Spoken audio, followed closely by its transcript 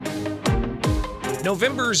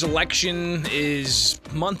November's election is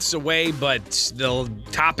months away, but the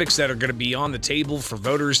topics that are going to be on the table for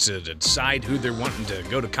voters to decide who they're wanting to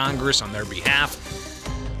go to Congress on their behalf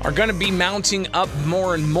are going to be mounting up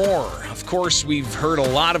more and more. Of course, we've heard a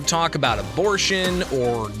lot of talk about abortion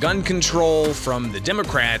or gun control from the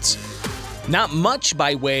Democrats. Not much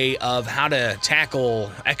by way of how to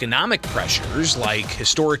tackle economic pressures like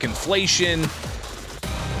historic inflation,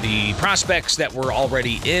 the prospects that we're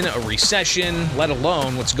already in a recession, let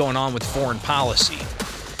alone what's going on with foreign policy.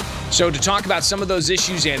 So to talk about some of those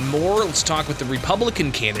issues and more, let's talk with the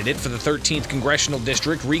Republican candidate for the 13th Congressional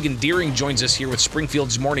District. Regan Deering joins us here with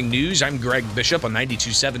Springfield's Morning News. I'm Greg Bishop on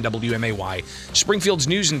 92.7 WMAY. Springfield's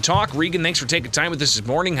News and Talk. Regan, thanks for taking time with us this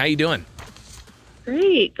morning. How you doing?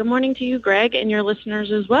 Great. Good morning to you, Greg, and your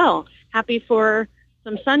listeners as well. Happy for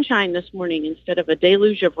some sunshine this morning instead of a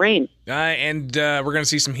deluge of rain. And we're going to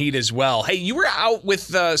see some heat as well. Hey, you were out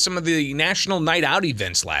with some of the National Night Out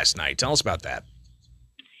events last night. Tell us about that.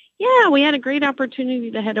 Yeah, we had a great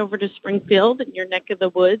opportunity to head over to Springfield in your neck of the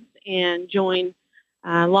woods and join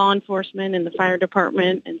law enforcement and the fire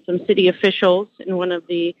department and some city officials in one of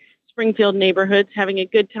the Springfield neighborhoods, having a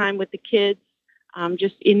good time with the kids,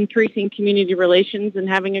 just increasing community relations and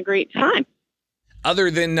having a great time.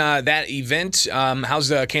 Other than that event, how's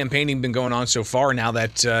the campaigning been going on so far now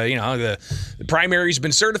that, the primary's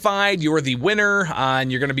been certified, you're the winner,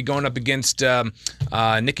 and you're going to be going up against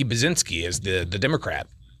Nikki Baczynski as the Democrat?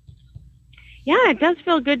 Yeah, it does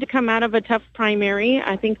feel good to come out of a tough primary.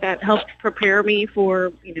 I think that helped prepare me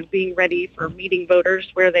for, being ready for meeting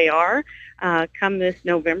voters where they are come this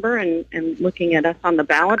November and looking at us on the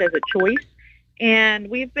ballot as a choice. And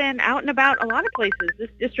we've been out and about a lot of places.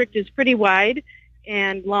 This district is pretty wide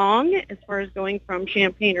and long as far as going from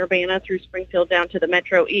Champaign-Urbana through Springfield down to the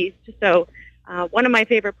Metro East. So one of my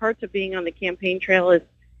favorite parts of being on the campaign trail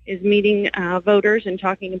is meeting voters and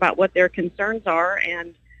talking about what their concerns are.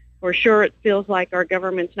 And for sure, it feels like our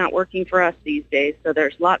government's not working for us these days. So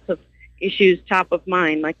there's lots of issues top of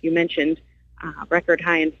mind, like you mentioned, record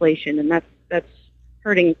high inflation, and that's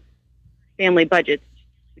hurting family budgets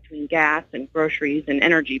between gas and groceries and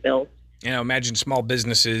energy bills. Imagine small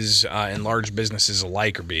businesses and large businesses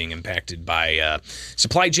alike are being impacted by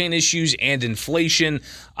supply chain issues and inflation.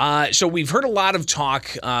 So we've heard a lot of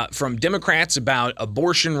talk from Democrats about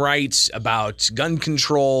abortion rights, about gun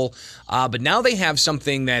control, but now they have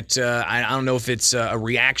something that I don't know if it's a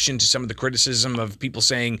reaction to some of the criticism of people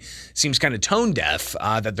saying seems kind of tone deaf,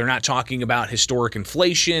 that they're not talking about historic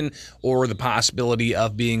inflation or the possibility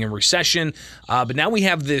of being in recession. But now we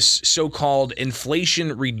have this so-called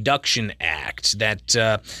Inflation Reduction Act that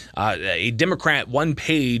a Democrat one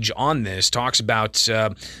page on this talks about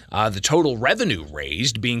the total revenue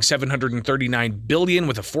raised being $739 billion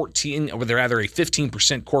with a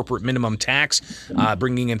 15% corporate minimum tax,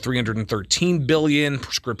 bringing in $313 billion.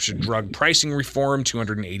 Prescription drug pricing reform,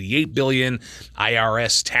 $288 billion.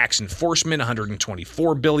 IRS tax enforcement,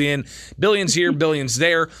 $124 billion. Billions here, billions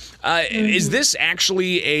there. Is this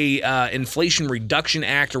actually a Inflation Reduction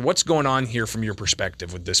Act, or what's going on here from your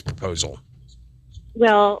perspective with this proposal?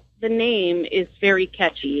 Well, the name is very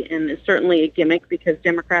catchy and is certainly a gimmick because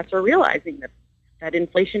Democrats are realizing that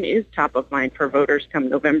inflation is top of mind for voters come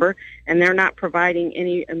November, and they're not providing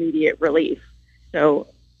any immediate relief. So,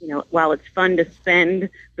 while it's fun to spend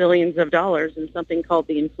billions of dollars in something called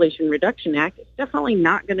the Inflation Reduction Act, it's definitely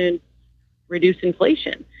not going to reduce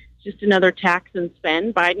inflation. It's just another tax and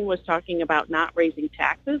spend. Biden was talking about not raising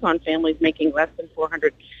taxes on families making less than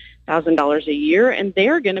 $400,000 a year, and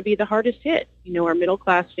they're going to be the hardest hit. Our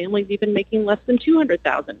middle-class families, even making less than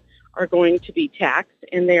 $200,000, are going to be taxed,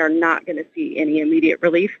 and they are not going to see any immediate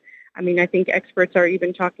relief. I mean, I think experts are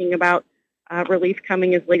even talking about relief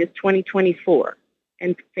coming as late as 2024.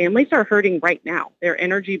 And families are hurting right now. Their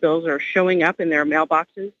energy bills are showing up in their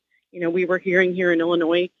mailboxes. We were hearing here in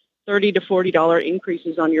Illinois $30 to $40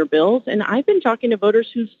 increases on your bills, and I've been talking to voters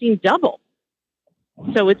who've seen double.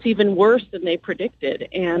 So it's even worse than they predicted.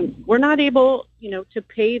 And we're not able, to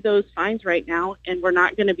pay those fines right now, and we're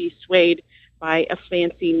not going to be swayed by a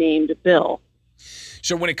fancy named bill.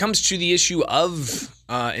 So when it comes to the issue of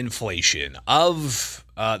inflation, of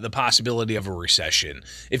the possibility of a recession,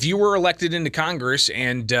 if you were elected into Congress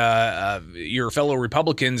and your fellow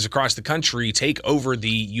Republicans across the country take over the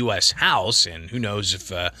U.S. House, and who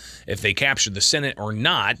knows if they capture the Senate or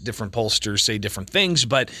not, different pollsters say different things,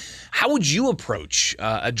 but how would you approach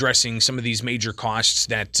addressing some of these major costs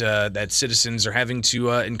that citizens are having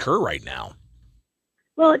to incur right now?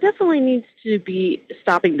 Well, it definitely needs to be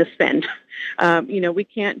stopping the spend. We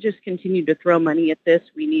can't just continue to throw money at this.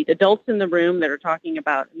 We need adults in the room that are talking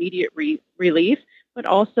about immediate relief. but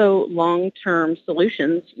also long-term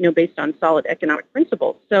solutions, based on solid economic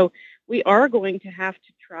principles. So we are going to have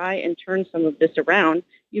to try and turn some of this around.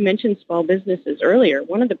 You mentioned small businesses earlier.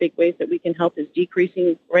 One of the big ways that we can help is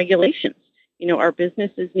decreasing regulations. Our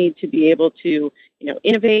businesses need to be able to,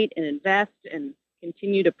 innovate and invest and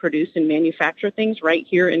continue to produce and manufacture things right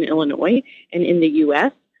here in Illinois and in the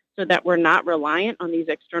U.S. so that we're not reliant on these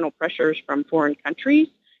external pressures from foreign countries,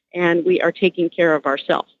 and we are taking care of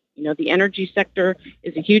ourselves. The energy sector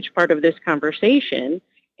is a huge part of this conversation,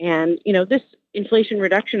 and, this Inflation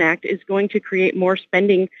Reduction Act is going to create more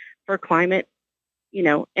spending for climate,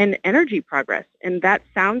 and energy progress. And that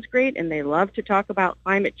sounds great, and they love to talk about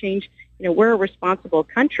climate change. We're a responsible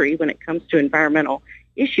country when it comes to environmental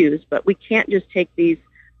issues, but we can't just take these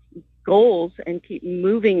goals and keep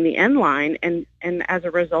moving the end line, and as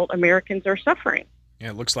a result, Americans are suffering. Yeah,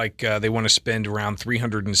 it looks like they want to spend around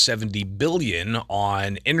 $370 billion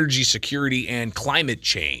on energy security and climate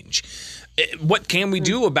change. What can we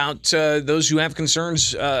do about those who have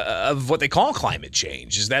concerns of what they call climate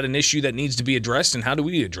change? Is that an issue that needs to be addressed, and how do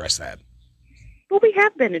we address that? Well, we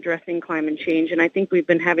have been addressing climate change, and I think we've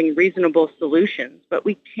been having reasonable solutions, but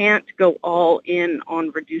we can't go all in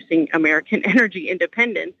on reducing American energy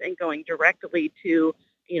independence and going directly to,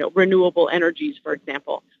 renewable energies, for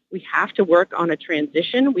example. We have to work on a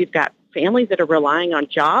transition. We've got families that are relying on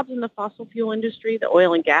jobs in the fossil fuel industry, the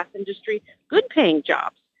oil and gas industry, good paying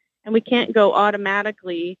jobs. And we can't go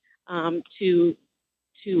automatically to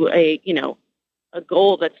a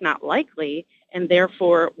goal that's not likely, and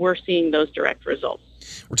therefore we're seeing those direct results.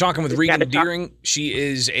 We're talking with Regan Deering. She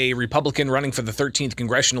is a Republican running for the 13th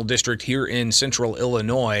Congressional District here in central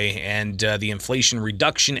Illinois, and the Inflation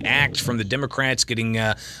Reduction Act from the Democrats getting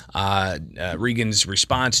Regan's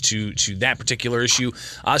response to that particular issue.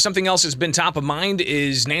 Something else that's been top of mind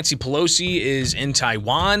is Nancy Pelosi is in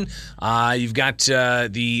Taiwan. You've got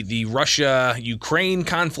the Russia-Ukraine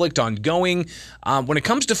conflict ongoing. When it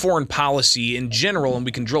comes to foreign policy in general, and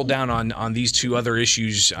we can drill down on these two other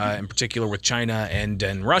issues in particular with China and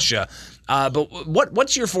Russia. But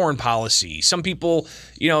what's your foreign policy? Some people,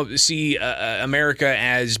 see America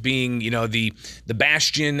as being, the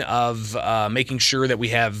bastion of making sure that we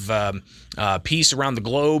have peace around the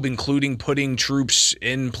globe, including putting troops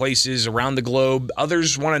in places around the globe.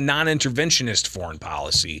 Others want a non-interventionist foreign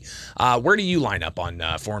policy. Where do you line up on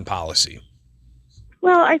foreign policy?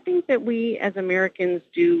 Well, I think that we as Americans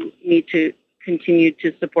do need to continue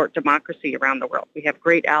to support democracy around the world. We have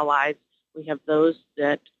great allies. We have those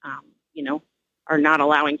that, are not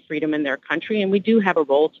allowing freedom in their country, and we do have a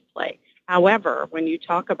role to play. However, when you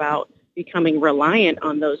talk about becoming reliant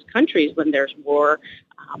on those countries when there's war,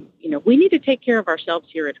 we need to take care of ourselves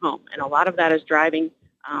here at home. And a lot of that is driving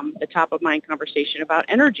the top-of-mind conversation about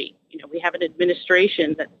energy. We have an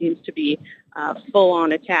administration that seems to be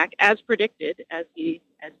full-on attack, as predicted, as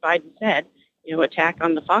Biden said, attack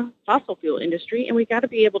on the fossil fuel industry, and we got to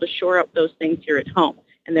be able to shore up those things here at home.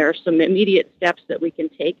 And there are some immediate steps that we can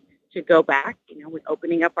take to go back, with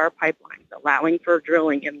opening up our pipelines, allowing for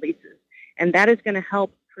drilling and leases. And that is going to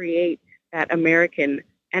help create that American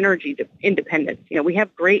energy independence. We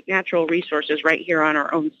have great natural resources right here on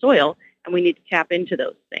our own soil, and we need to tap into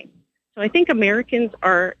those things. So I think Americans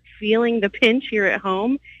are feeling the pinch here at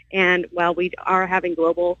home. And while we are having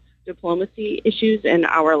global diplomacy issues and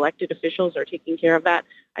our elected officials are taking care of that,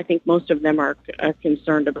 I think most of them are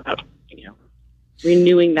concerned about,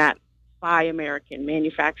 renewing that buy American,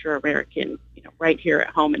 manufacture American, right here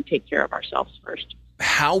at home and take care of ourselves first.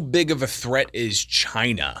 How big of a threat is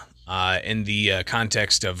China in the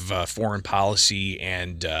context of foreign policy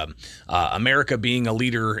and America being a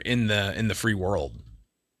leader in the free world?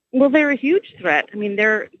 Well, they're a huge threat. I mean,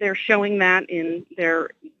 they're showing that in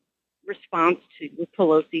their response to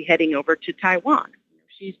Pelosi heading over to Taiwan.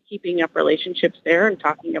 She's keeping up relationships there and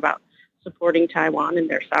talking about supporting Taiwan and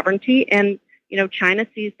their sovereignty. And China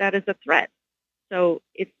sees that as a threat. So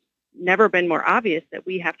it's never been more obvious that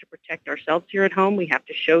we have to protect ourselves here at home. We have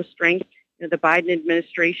to show strength. The Biden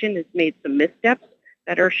administration has made some missteps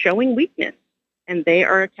that are showing weakness, and they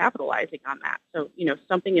are capitalizing on that. So,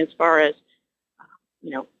 something as far as,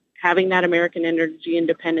 having that American energy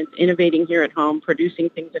independence, innovating here at home, producing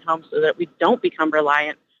things at home so that we don't become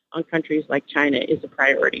reliant on countries like China is a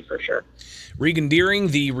priority for sure. Regan Deering,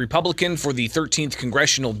 the Republican for the 13th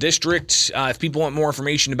Congressional District. If people want more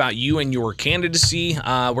information about you and your candidacy,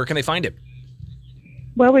 where can they find it?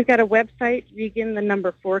 Well, we've got a website,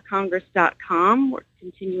 Regan4Congress.com. We're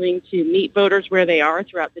continuing to meet voters where they are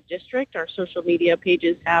throughout the district. Our social media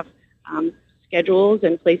pages have schedules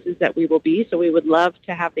and places that we will be, so we would love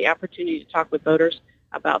to have the opportunity to talk with voters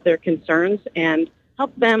about their concerns and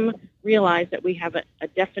help them realize that we have a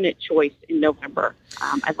definite choice in November.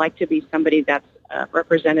 I'd like to be somebody that's a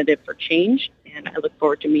representative for change, and I look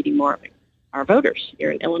forward to meeting more of our voters here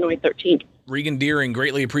in Illinois 13th. Regan Deering,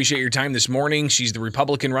 greatly appreciate your time this morning. She's the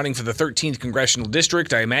Republican running for the 13th Congressional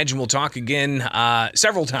District. I imagine we'll talk again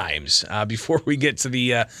several times before we get to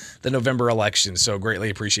the November election. So greatly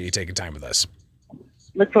appreciate you taking time with us.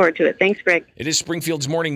 Look forward to it. Thanks, Greg. It is Springfield's Morning